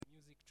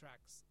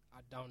tracks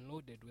are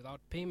downloaded without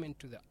payment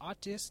to the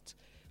artist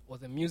or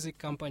the music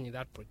company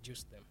that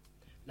produced them.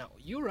 Now,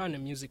 you run a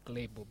music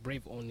label,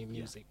 Brave Only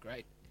Music,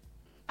 right?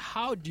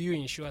 How do you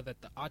ensure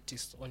that the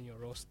artists on your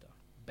roster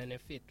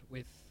benefit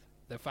with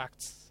the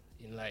facts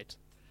in light?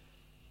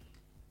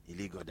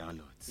 Illegal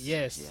downloads.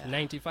 Yes,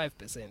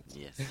 95%.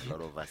 Yes, a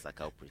lot of us are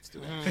culprits to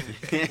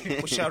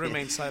that. We shall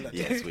remain silent.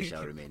 Yes, we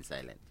shall remain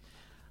silent.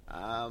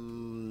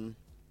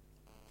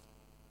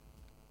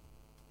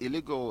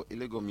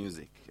 Illegal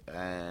music,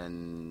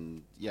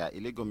 and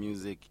illegal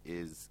music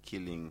is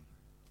killing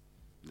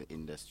the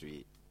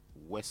industry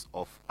west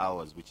of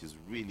ours, which is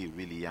really,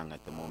 really young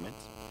at the moment.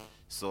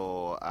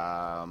 So,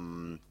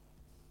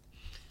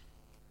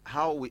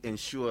 how we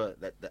ensure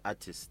that the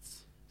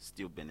artists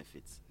still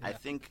benefits? I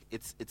think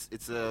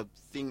it's a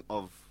thing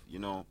of,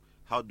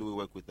 how do we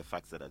work with the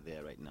facts that are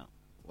there right now?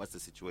 What's the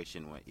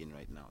situation we're in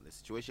right now? The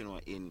situation we're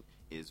in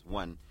is,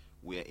 one,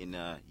 we're in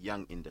a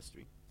young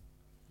industry.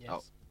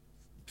 Yes.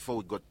 Before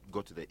we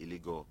go to the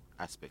illegal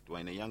aspect, we're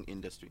in a young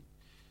industry.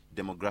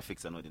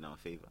 Demographics are not in our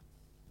favor.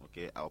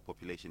 Okay, our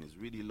population is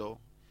really low,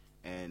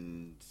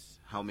 and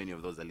how many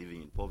of those are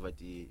living in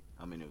poverty?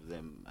 How many of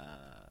them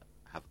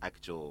have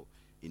actual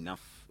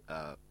enough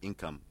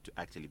income to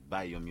actually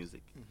buy your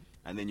music? Mm-hmm.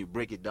 And then you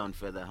break it down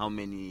further. How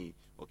many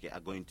are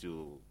going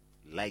to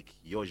like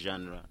your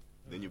genre?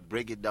 Mm-hmm. Then you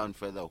break it down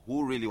further.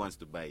 Who really wants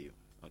to buy you?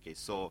 Okay,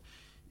 so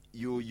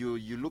you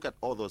look at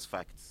all those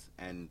facts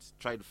and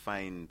try to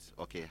find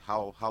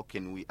how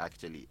can we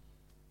actually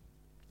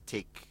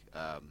take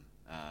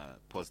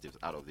positives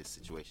out of this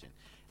situation.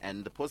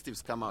 And the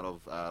positives come out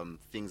of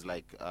things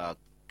like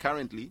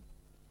currently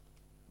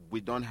we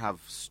don't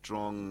have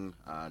strong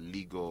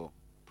legal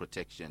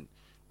protection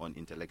on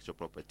intellectual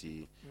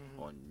property,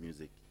 on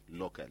music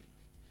locally.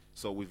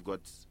 So we've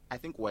got, I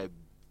think we're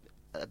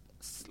a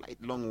slight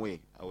long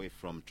way away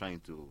from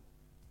trying to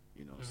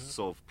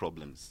solve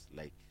problems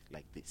like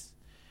this.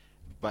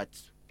 But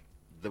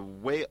the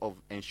way of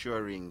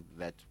ensuring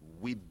that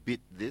we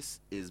beat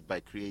this is by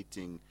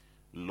creating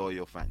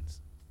loyal fans.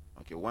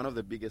 Okay, one of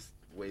the biggest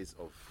ways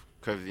of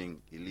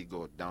curbing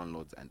illegal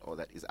downloads and all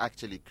that is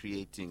actually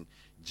creating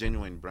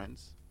genuine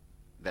brands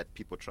that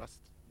people trust,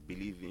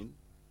 believe in,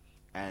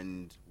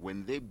 and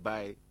when they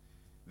buy,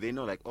 they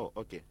know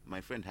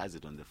my friend has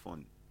it on the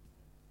phone,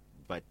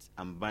 but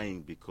I'm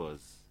buying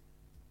because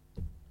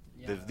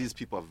these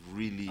people have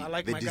really,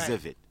 they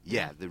deserve it.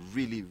 Yeah, they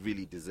really,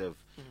 really deserve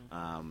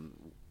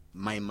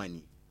my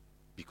money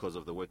because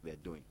of the work they're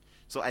doing.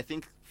 So I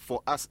think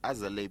for us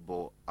as a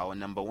label, our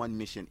number one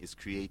mission is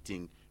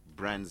creating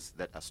brands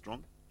that are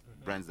strong,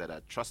 brands that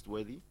are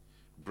trustworthy,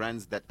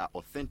 brands that are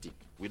authentic.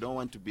 We don't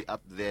want to be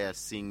up there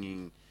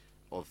singing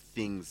of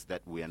things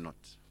that we are not.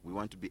 We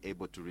want to be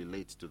able to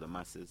relate to the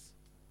masses,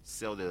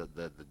 sell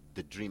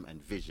the dream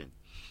and vision.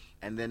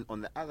 And then on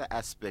the other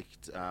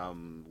aspect,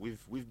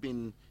 we've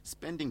been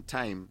spending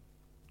time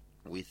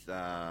with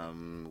a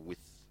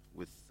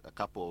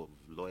couple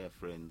of lawyer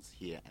friends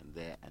here and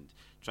there, and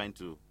trying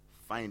to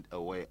find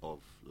a way of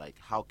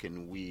how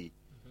can we,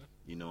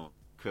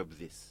 curb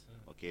this.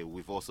 Okay,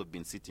 we've also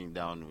been sitting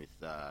down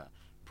with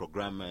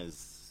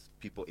programmers,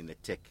 people in the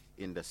tech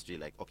industry,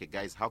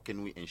 guys, how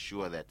can we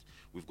ensure that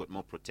we've got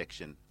more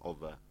protection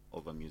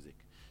over music?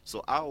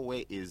 So our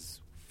way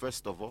is,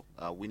 first of all,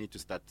 we need to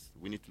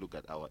look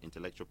at our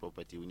intellectual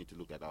property. We need to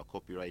look at our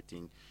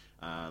copywriting.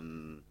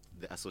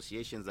 The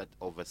associations that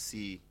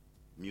oversee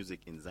music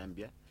in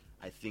Zambia,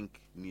 I think,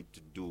 need to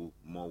do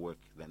more work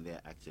than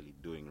they're actually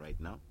doing right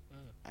now.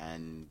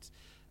 And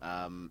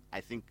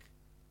I think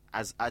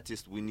as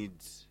artists, we need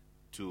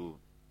to,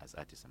 as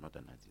artists, I'm not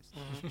an artist,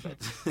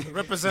 but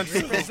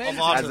representative of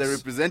artists. As a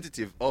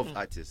representative of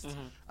artists,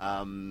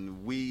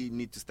 we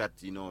need to start,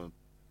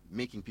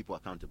 making people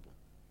accountable.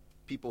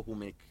 People who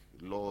make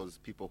laws,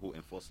 people who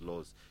enforce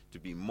laws, to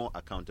be more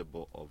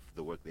accountable of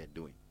the work they're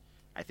doing.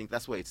 I think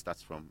that's where it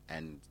starts from,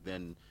 and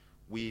then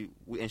we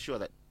ensure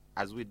that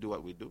as we do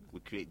what we do, we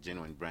create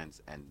genuine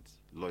brands and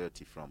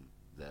loyalty from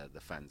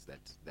the fans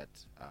that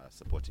are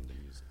supporting the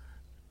music.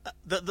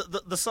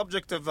 The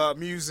subject of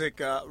music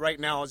right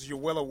now, as you're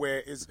well aware,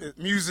 is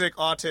music,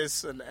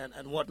 artists,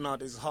 and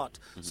whatnot is hot.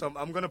 So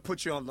I'm going to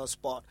put you on the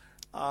spot.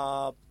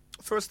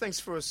 First things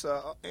first,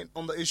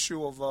 on the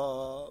issue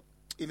of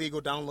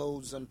illegal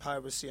downloads and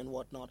piracy and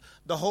whatnot,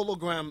 the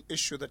hologram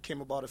issue that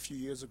came about a few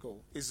years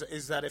ago,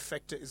 is that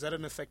effective? Is that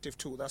an effective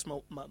tool? That's my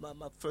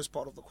first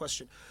part of the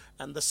question.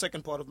 And the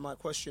second part of my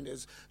question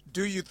is,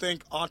 do you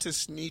think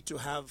artists need to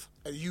have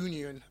a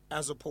union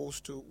as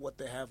opposed to what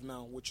they have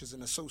now, which is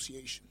an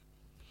association?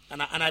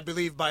 And I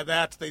believe by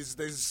that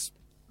there's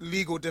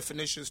legal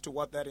definitions to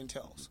what that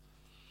entails.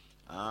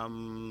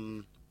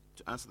 To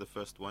answer the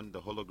first one, the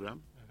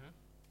hologram,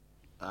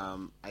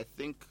 I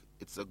think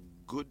it's a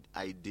good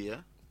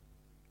idea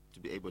to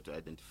be able to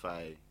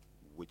identify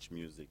which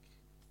music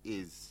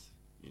is,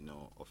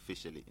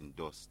 officially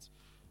endorsed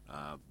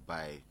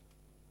by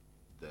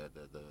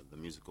the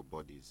musical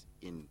bodies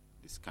in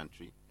this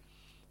country.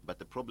 But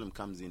the problem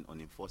comes in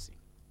on enforcing.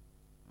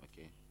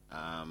 Okay,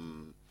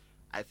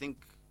 I think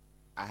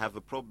I have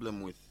a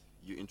problem with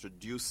you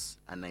introduce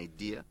an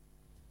idea,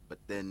 but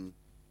then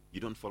you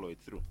don't follow it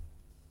through.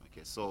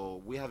 Okay,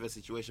 so we have a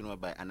situation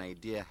whereby an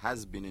idea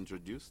has been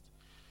introduced,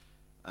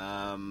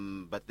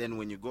 but then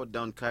when you go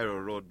down Cairo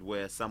Road,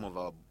 where some of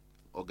our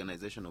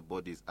organizational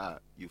bodies are,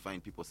 you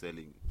find people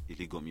selling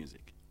illegal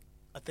music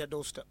At their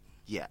doorstep.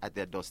 yeah, at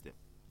their doorstep.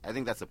 I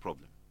think that's a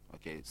problem.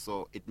 Okay,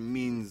 so it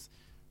means,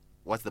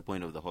 what's the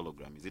point of the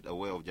hologram? Is it a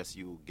way of just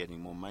you getting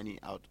more money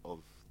out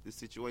of this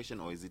situation,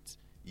 or is it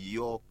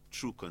your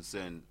true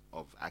concern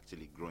of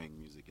actually growing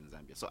music in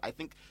Zambia? So I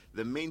think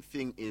the main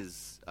thing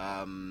is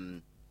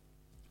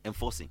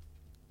enforcing.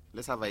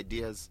 Let's have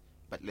ideas,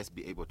 but let's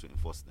be able to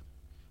enforce them.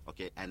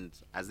 Okay, and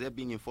as they're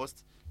being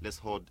enforced, let's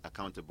hold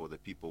accountable the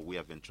people we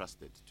have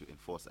entrusted to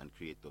enforce and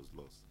create those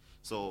laws.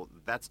 So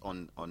that's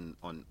on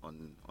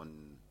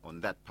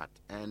that part.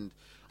 And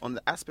on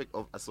the aspect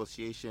of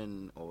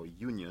association or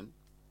union,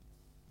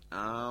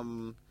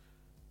 I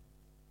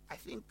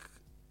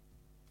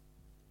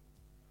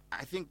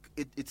think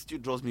it still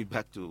draws me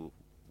back to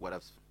what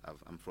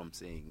I'm from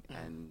saying,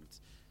 and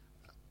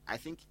I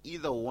think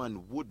either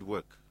one would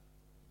work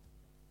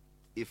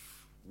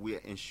if we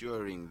are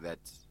ensuring that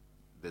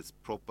there's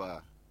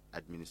proper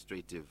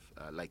administrative,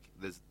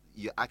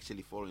 you're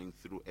actually following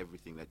through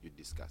everything that you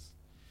discuss.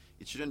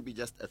 It shouldn't be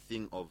just a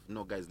thing of,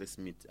 no guys, let's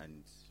meet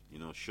and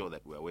show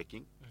that we're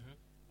working,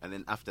 and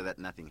then after that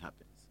nothing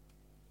happens.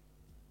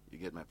 You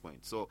get my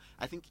point? So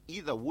I think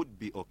either would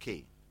be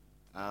okay.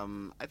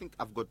 I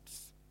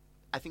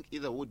think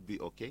either would be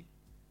okay.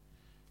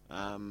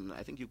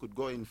 I think you could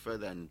go in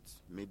further and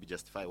maybe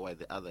justify why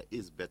the other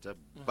is better.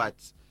 But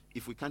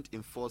if we can't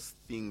enforce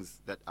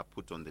things that are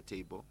put on the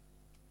table,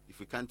 if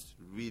we can't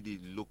really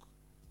look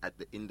at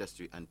the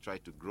industry and try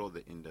to grow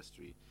the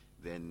industry,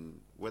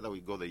 then whether we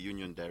go the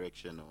union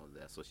direction or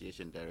the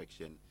association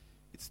direction,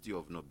 it's still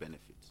of no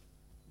benefit.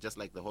 Just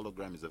like the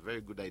hologram is a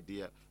very good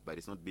idea, but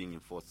it's not being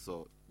enforced,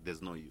 so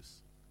there's no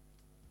use.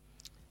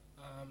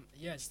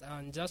 Yes,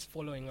 and just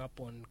following up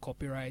on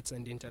copyrights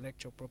and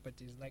intellectual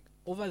properties, like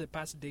over the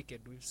past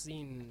decade, we've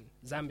seen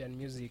Zambian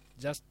music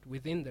just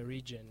within the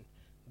region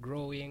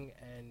growing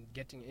and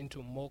getting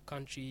into more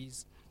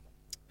countries.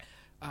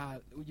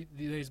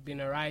 There's been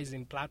a rise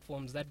in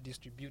platforms that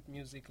distribute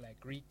music like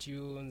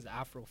Retunes,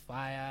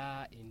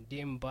 Afrofire,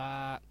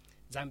 Indimba,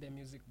 Zambian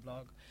Music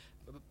Blog.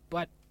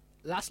 But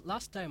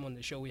last time on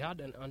the show, we had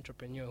an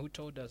entrepreneur who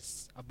told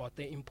us about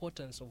the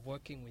importance of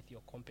working with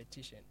your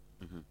competition.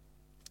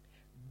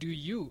 Do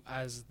you,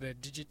 as the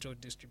digital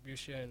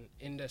distribution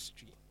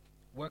industry,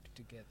 work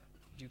together?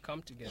 Do you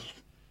come together?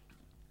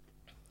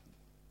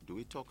 Do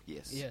we talk?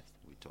 Yes. Yes.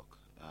 We talk.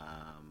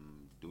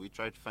 Do we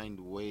try to find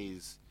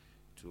ways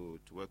to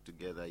work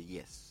together?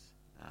 Yes.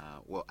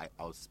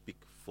 I'll speak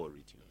for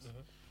Retunes.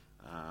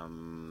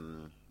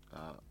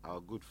 Our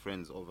good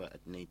friends over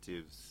at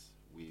Natives,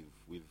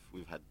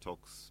 we've had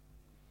talks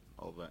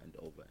over and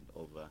over and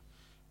over,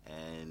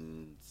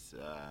 and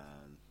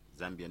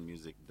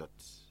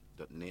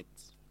ZambianMusic.net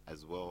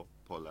as well,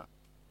 Paula,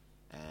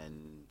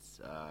 and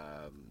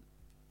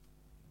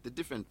the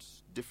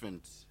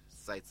different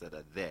sites that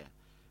are there.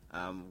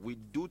 We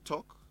do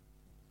talk,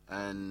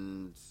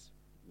 and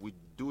we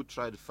do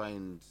try to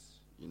find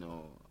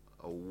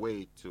a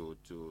way to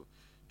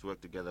work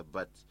together,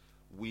 but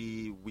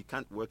we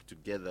can't work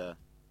together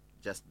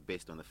just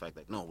based on the fact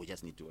that no, we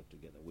just need to work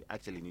together. We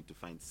actually need to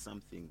find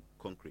something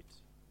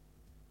concrete.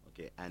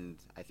 Okay, and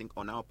I think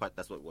on our part,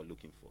 that's what we're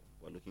looking for.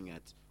 We're looking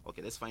at,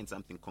 okay, let's find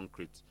something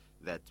concrete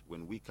that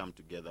when we come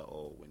together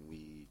or when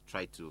we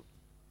try to,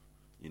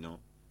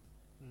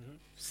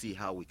 see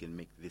how we can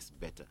make this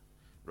better,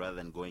 rather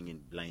than going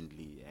in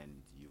blindly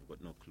and you've got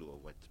no clue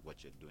of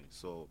what you're doing.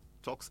 So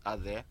talks are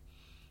there,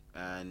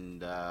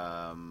 and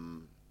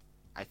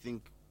I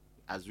think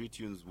as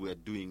Retunes, we're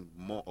doing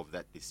more of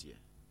that this year.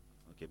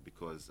 Okay,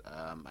 because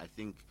I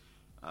think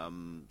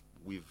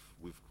we've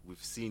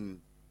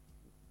seen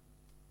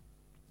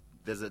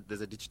there's a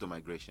digital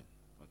migration.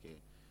 Okay,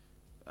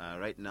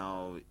 right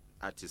now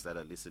artists that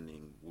are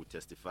listening will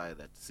testify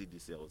that CD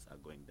sales are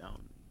going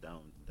down.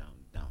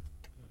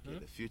 Okay,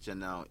 the future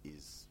now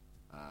is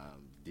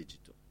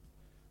digital.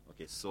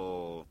 Okay,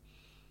 so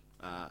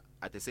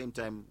at the same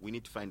time, we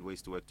need to find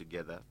ways to work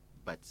together,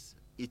 but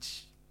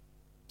each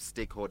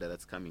stakeholder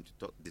that's coming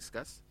to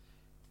discuss,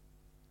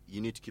 you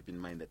need to keep in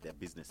mind that they're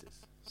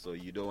businesses. So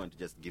you don't want to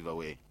just give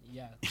away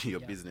your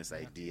business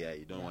idea.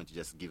 You don't want to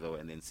just give away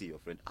and then see your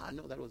friend,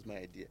 no, that was my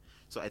idea.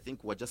 So I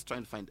think we're just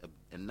trying to find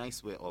a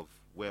nice way of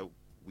where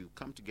we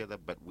come together,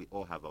 but we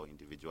all have our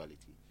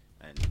individuality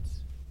and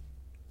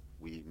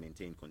we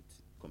maintain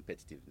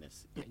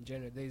competitiveness. In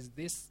general, there's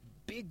this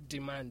big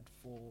demand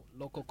for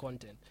local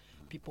content.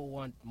 People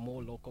want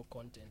more local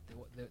content.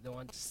 They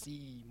want to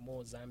see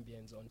more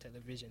Zambians on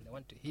television. They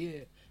want to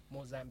hear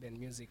more Zambian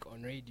music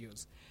on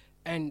radios.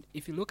 And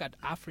if you look at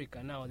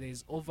Africa now,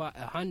 there's over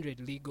 100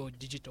 legal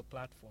digital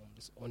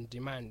platforms on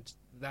demand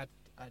that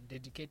are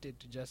dedicated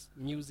to just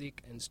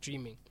music and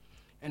streaming.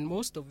 And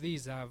most of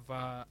these have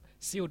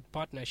sealed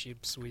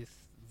partnerships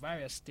with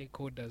various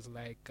stakeholders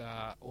like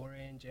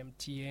Orange,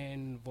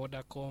 MTN,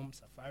 Vodacom,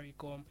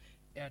 Safaricom,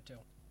 Airtel.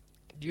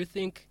 Do you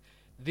think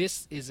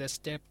this is a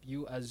step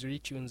you as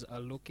Retunes are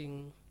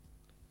looking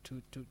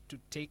to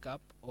take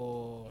up,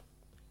 or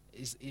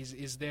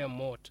is there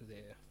more to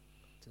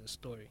the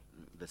story?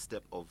 The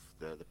step of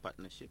the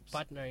partnerships.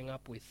 Partnering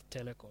up with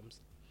telecoms.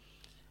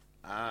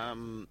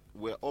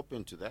 We're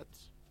open to that,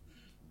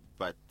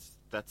 but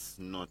that's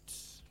not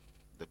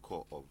the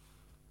core of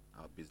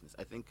our business.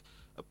 I think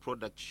a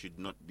product should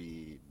not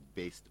be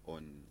based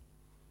on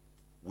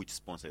which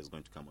sponsor is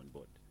going to come on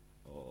board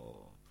or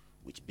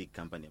which big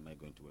company am I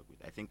going to work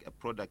with. I think a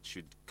product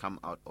should come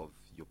out of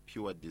your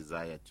pure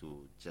desire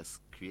to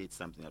just create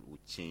something that will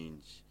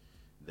change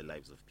the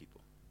lives of people.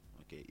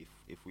 Okay,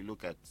 if we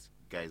look at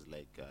guys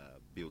like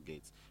Bill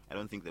Gates, I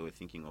don't think they were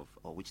thinking of,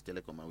 which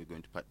telecom are we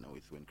going to partner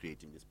with when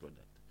creating this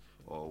product,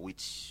 or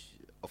which,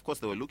 of course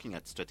they were looking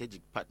at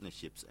strategic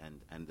partnerships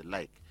and the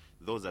like.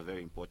 Those are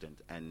very important,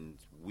 and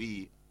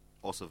we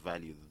also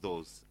value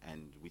those,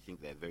 and we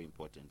think they're very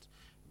important.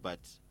 But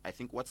I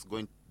think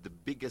the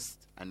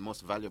biggest and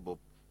most valuable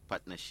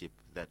partnership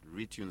that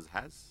Retunes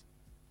has,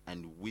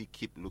 and we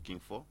keep looking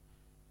for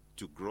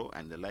to grow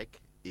and the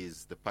like,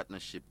 is the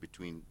partnership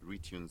between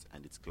Retunes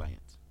and its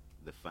client,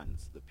 the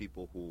fans, the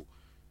people who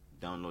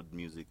download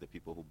music, the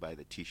people who buy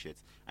the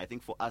T-shirts. I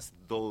think for us,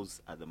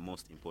 those are the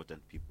most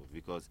important people,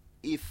 because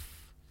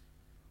if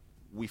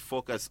we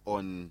focus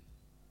on,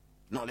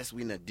 no, let's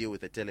win a deal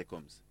with the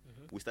telecoms,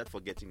 we start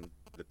forgetting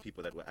the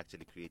people that we're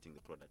actually creating the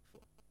product for.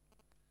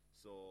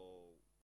 So